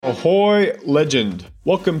Ahoy, legend.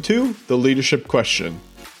 Welcome to The Leadership Question.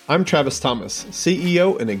 I'm Travis Thomas,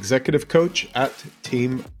 CEO and Executive Coach at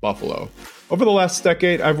Team Buffalo. Over the last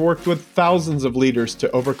decade, I've worked with thousands of leaders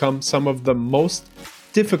to overcome some of the most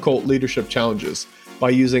difficult leadership challenges by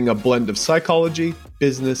using a blend of psychology,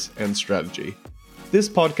 business, and strategy. This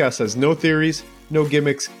podcast has no theories, no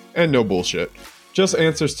gimmicks, and no bullshit. Just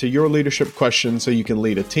answers to your leadership questions so you can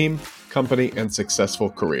lead a team, company, and successful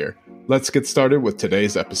career. Let's get started with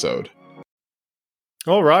today's episode.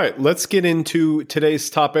 All right, let's get into today's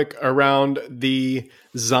topic around the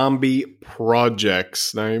zombie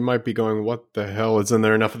projects. Now, you might be going, what the hell? Isn't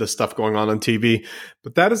there enough of this stuff going on TV?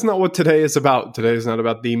 But that is not what today is about. Today is not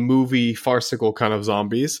about the movie farcical kind of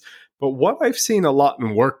zombies. But what I've seen a lot in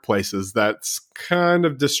workplaces that's kind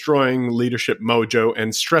of destroying leadership mojo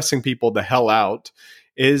and stressing people the hell out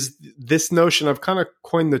is this notion. I've kind of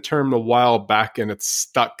coined the term a while back and it's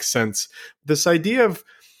stuck since. This idea of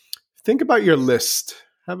think about your list.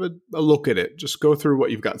 Have a look at it. Just go through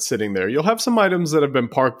what you've got sitting there. You'll have some items that have been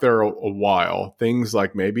parked there a while. Things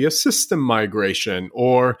like maybe a system migration,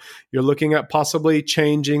 or you're looking at possibly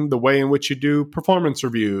changing the way in which you do performance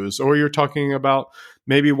reviews, or you're talking about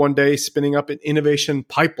maybe one day spinning up an innovation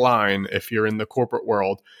pipeline if you're in the corporate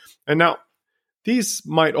world. And now, these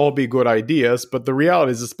might all be good ideas, but the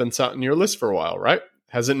reality is it's been sat on your list for a while, right?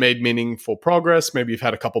 Hasn't made meaningful progress. Maybe you've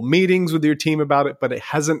had a couple meetings with your team about it, but it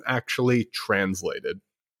hasn't actually translated.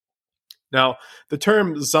 Now, the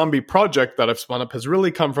term zombie project that I've spun up has really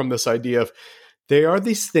come from this idea of they are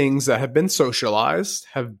these things that have been socialized,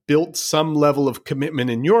 have built some level of commitment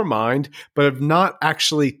in your mind, but have not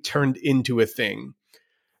actually turned into a thing.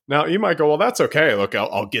 Now, you might go, well, that's okay. Look,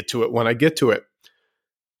 I'll get to it when I get to it.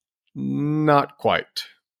 Not quite.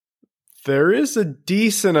 There is a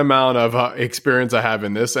decent amount of experience I have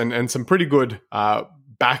in this and some pretty good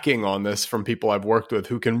backing on this from people I've worked with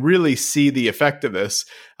who can really see the effect of this.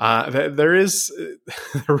 There is,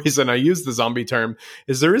 the reason I use the zombie term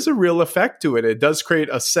is there is a real effect to it. It does create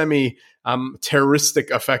a semi-terroristic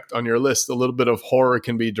effect on your list. A little bit of horror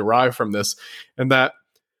can be derived from this. And that,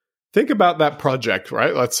 think about that project,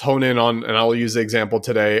 right? Let's hone in on, and I'll use the example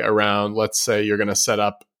today around, let's say you're going to set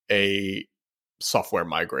up a software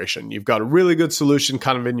migration. You've got a really good solution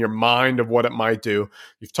kind of in your mind of what it might do.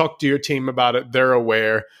 You've talked to your team about it. They're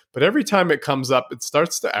aware. But every time it comes up, it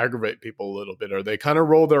starts to aggravate people a little bit, or they kind of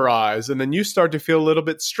roll their eyes. And then you start to feel a little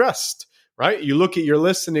bit stressed, right? You look at your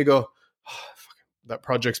list and you go, that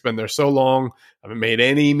project's been there so long. I haven't made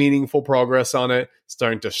any meaningful progress on it. It's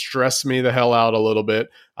starting to stress me the hell out a little bit.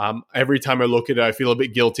 Every time I look at it, I feel a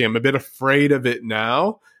bit guilty. I'm a bit afraid of it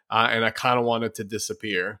now. And I kind of want it to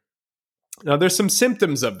disappear. Now, there's some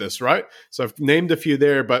symptoms of this, right? So I've named a few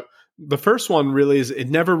there, but the first one really is it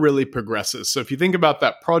never really progresses. So if you think about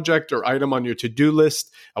that project or item on your to-do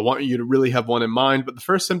list, I want you to really have one in mind. But the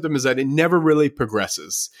first symptom is that it never really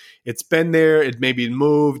progresses. It's been there. It may be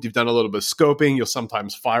moved. You've done a little bit of scoping. You'll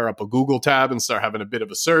sometimes fire up a Google tab and start having a bit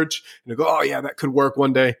of a search. And you go, oh, yeah, that could work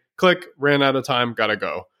one day. Click, ran out of time, got to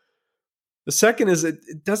go. The second is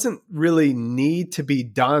it doesn't really need to be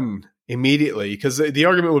done immediately, because the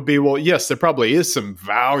argument would be, well, yes, there probably is some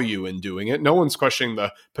value in doing it. No one's questioning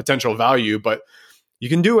the potential value, but you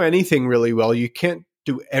can do anything really well. You can't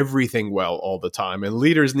do everything well all the time. And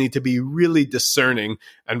leaders need to be really discerning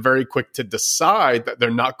and very quick to decide that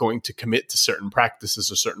they're not going to commit to certain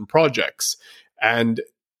practices or certain projects. And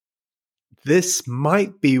this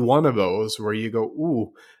might be one of those where you go,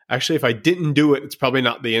 ooh, actually, if I didn't do it, it's probably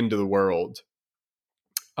not the end of the world.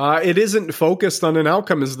 It isn't focused on an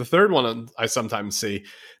outcome is the third one I sometimes see.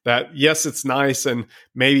 That, yes, it's nice and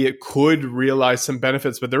maybe it could realize some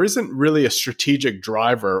benefits, but there isn't really a strategic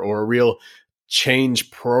driver or a real change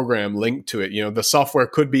program linked to it. You know, the software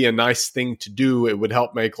could be a nice thing to do. It would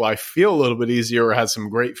help make life feel a little bit easier or has some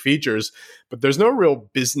great features, but there's no real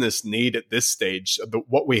business need at this stage.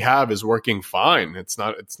 What we have is working fine. It's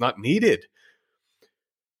not needed.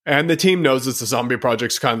 And the team knows it's a zombie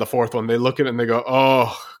project's kind of the fourth one. They look at it and they go,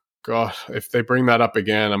 oh, God, if they bring that up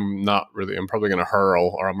again, I'm probably going to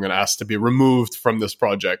hurl, or I'm going to ask to be removed from this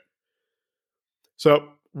project. So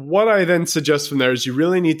what I then suggest from there is you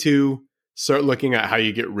really need to start looking at how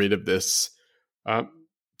you get rid of this.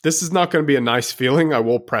 This is not going to be a nice feeling. I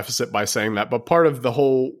will preface it by saying that. But part of the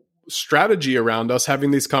whole strategy around us having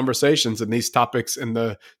these conversations and these topics in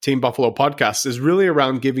the Team Buffalo podcast is really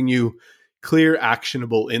around giving you clear,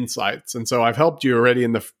 actionable insights. And so I've helped you already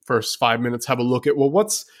in the first 5 minutes have a look at, well, what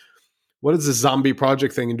is the zombie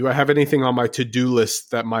project thing? And do I have anything on my to-do list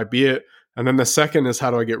that might be it? And then the second is, how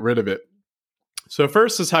do I get rid of it? So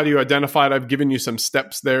first is, how do you identify it? I've given you some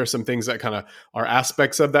steps there, some things that kind of are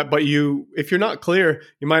aspects of that. But if you're not clear,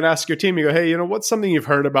 you might ask your team, you go, hey, what's something you've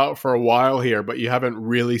heard about for a while here, but you haven't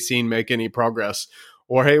really seen make any progress?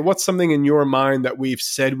 Or, hey, what's something in your mind that we've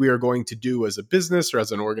said we are going to do as a business or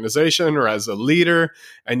as an organization or as a leader,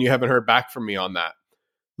 and you haven't heard back from me on that?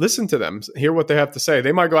 Listen to them, hear what they have to say.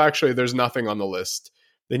 They might go, actually, there's nothing on the list.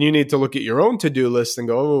 Then you need to look at your own to-do list and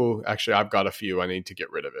go, oh, actually, I've got a few. I need to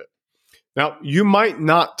get rid of it. Now, you might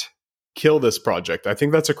not kill this project. I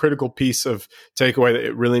think that's a critical piece of takeaway that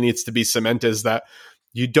it really needs to be cemented, is that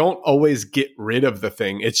you don't always get rid of the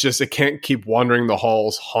thing. It's just it can't keep wandering the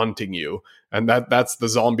halls haunting you. And that's the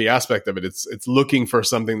zombie aspect of it. It's looking for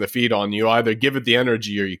something to feed on. You either give it the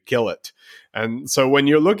energy or you kill it. And so when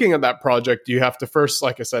you're looking at that project, you have to first,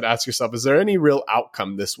 like I said, ask yourself, is there any real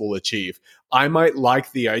outcome this will achieve? I might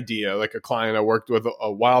like the idea. Like a client I worked with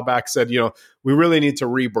a while back said, we really need to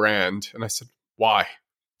rebrand. And I said, why?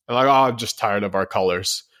 And like, I'm just tired of our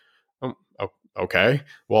colors. Okay,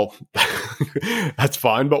 well, that's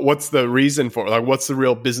fine. But what's the reason for it? Like, what's the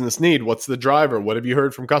real business need? What's the driver? What have you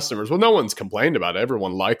heard from customers? Well, no one's complained about it.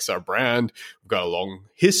 Everyone likes our brand. We've got a long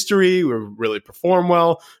history. We really perform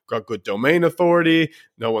well. We've got good domain authority.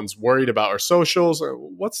 No one's worried about our socials.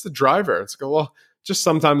 What's the driver? It's well, just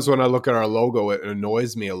sometimes when I look at our logo, it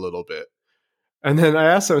annoys me a little bit. And then I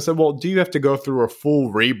asked them, I said, well, do you have to go through a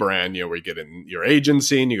full rebrand? Where you get in your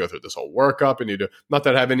agency and you go through this whole workup and you do, not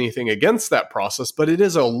that I have anything against that process, but it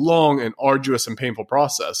is a long and arduous and painful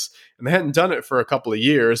process. And they hadn't done it for a couple of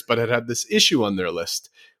years, but had this issue on their list,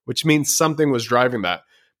 which means something was driving that.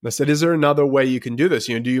 And I said, is there another way you can do this?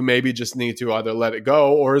 Do you maybe just need to either let it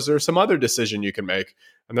go, or is there some other decision you can make?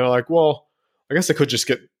 And they're like, well, I guess I could just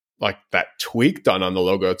get like that tweak done on the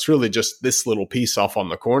logo. It's really just this little piece off on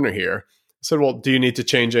the corner here. I said, well, do you need to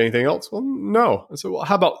change anything else? Well, no. I said, well,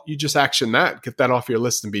 how about you just action that, get that off your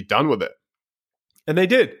list and be done with it? And they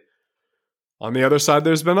did. On the other side,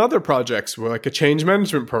 there's been other projects where, like a change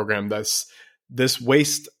management program, that's this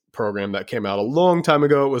waste program that came out a long time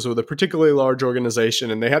ago. It was with a particularly large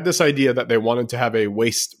organization, and they had this idea that they wanted to have a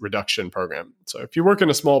waste reduction program. So if you work in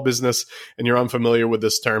a small business and you're unfamiliar with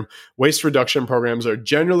this term, waste reduction programs are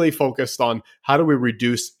generally focused on how do we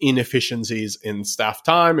reduce inefficiencies in staff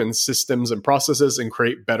time and systems and processes and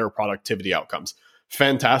create better productivity outcomes.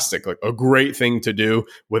 Fantastic, like a great thing to do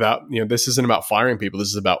without, this isn't about firing people. This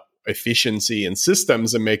is about efficiency and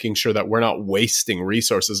systems and making sure that we're not wasting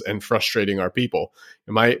resources and frustrating our people.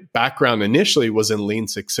 And my background initially was in Lean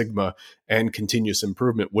Six Sigma and continuous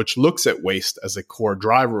improvement, which looks at waste as a core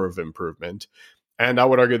driver of improvement. And I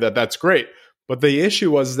would argue that that's great. But the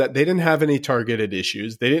issue was that they didn't have any targeted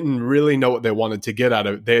issues. They didn't really know what they wanted to get out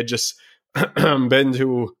of it. They had just been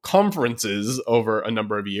to conferences over a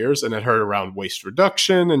number of years and had heard around waste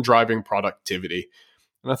reduction and driving productivity.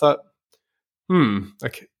 And I thought,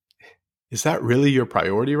 okay, is that really your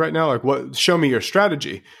priority right now? Like, what? Show me your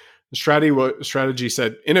strategy. The strategy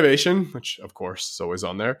said innovation, which of course is always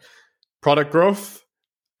on there, product growth,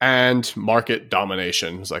 and market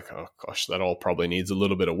domination. It's like, oh gosh, that all probably needs a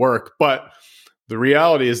little bit of work. But the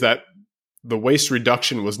reality is that the waste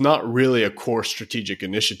reduction was not really a core strategic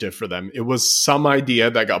initiative for them. It was some idea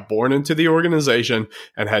that got born into the organization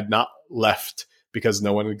and had not left because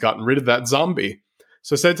no one had gotten rid of that zombie.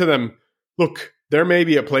 So I said to them, look, there may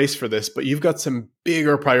be a place for this, but you've got some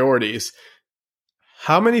bigger priorities.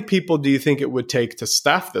 How many people do you think it would take to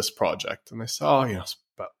staff this project? And they said, it's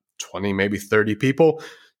about 20, maybe 30 people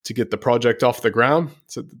to get the project off the ground.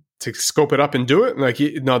 So to scope it up and do it? And like,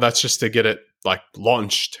 no, that's just to get it like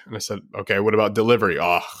launched. And I said, okay, what about delivery?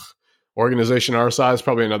 Organization our size,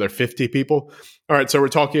 probably another 50 people. All right, so we're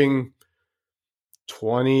talking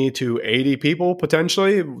 20 to 80 people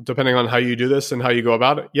potentially, depending on how you do this and how you go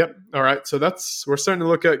about it. Yep. All right. So we're starting to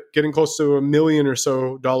look at getting close to $1 million or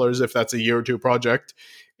so if that's a year or two project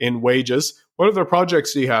in wages. What other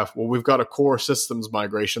projects do you have? Well, we've got a core systems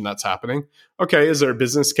migration that's happening. Okay. Is there a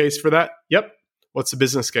business case for that? Yep. What's the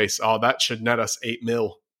business case? That should net us 8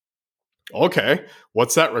 mil. Okay.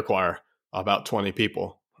 What's that require? About 20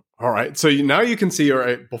 people. All right. So now you can see, all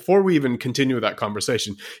right, before we even continue with that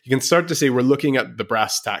conversation, you can start to see we're looking at the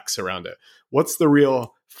brass tacks around it. What's the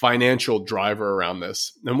real financial driver around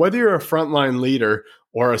this? And whether you're a frontline leader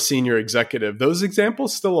or a senior executive, those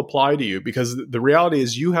examples still apply to you, because the reality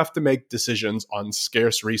is you have to make decisions on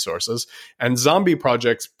scarce resources, and zombie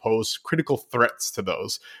projects pose critical threats to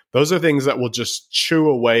those. Those are things that will just chew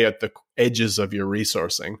away at the edges of your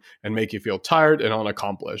resourcing and make you feel tired and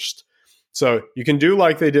unaccomplished. So you can do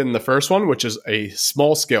like they did in the first one, which is a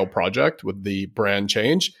small scale project with the brand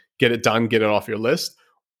change, get it done, get it off your list,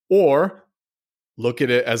 or look at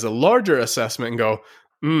it as a larger assessment and go,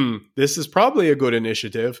 this is probably a good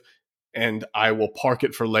initiative, and I will park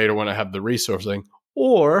it for later when I have the resourcing.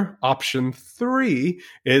 Or option 3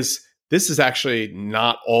 is, this is actually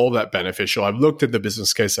not all that beneficial. I've looked at the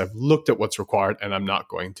business case, I've looked at what's required, and I'm not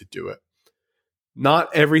going to do it. Not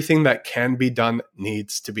everything that can be done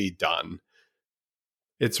needs to be done.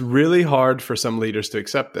 It's really hard for some leaders to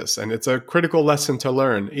accept this, and it's a critical lesson to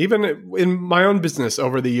learn. Even in my own business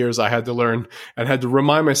over the years, I had to learn and had to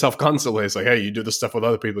remind myself constantly. It's like, hey, you do this stuff with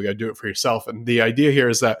other people, you got to do it for yourself. And the idea here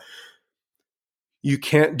is that you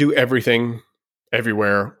can't do everything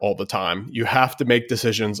everywhere all the time. You have to make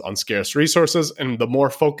decisions on scarce resources, and the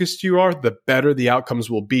more focused you are, the better the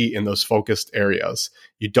outcomes will be in those focused areas.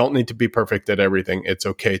 You don't need to be perfect at everything. It's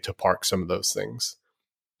okay to park some of those things.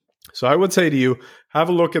 So I would say to you, have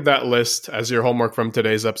a look at that list as your homework from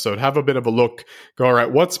today's episode. Have a bit of a look. Go, all right,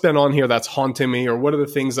 what's been on here that's haunting me? Or what are the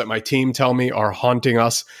things that my team tell me are haunting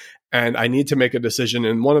us? And I need to make a decision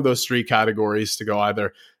in one of those 3 categories to go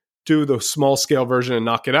either do the small scale version and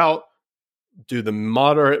knock it out, do the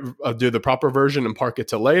moderate, do the proper version and park it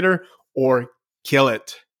to later, or kill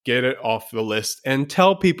it. Get it off the list and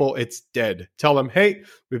tell people it's dead. Tell them, hey,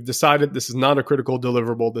 we've decided this is not a critical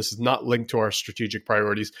deliverable. This is not linked to our strategic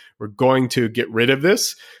priorities. We're going to get rid of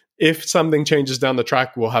this. If something changes down the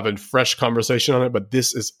track, we'll have a fresh conversation on it, but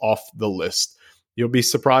this is off the list. You'll be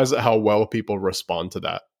surprised at how well people respond to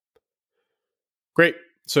that. Great.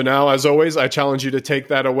 So now, as always, I challenge you to take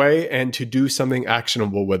that away and to do something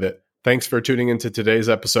actionable with it. Thanks for tuning into today's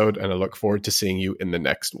episode, and I look forward to seeing you in the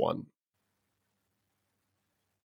next one.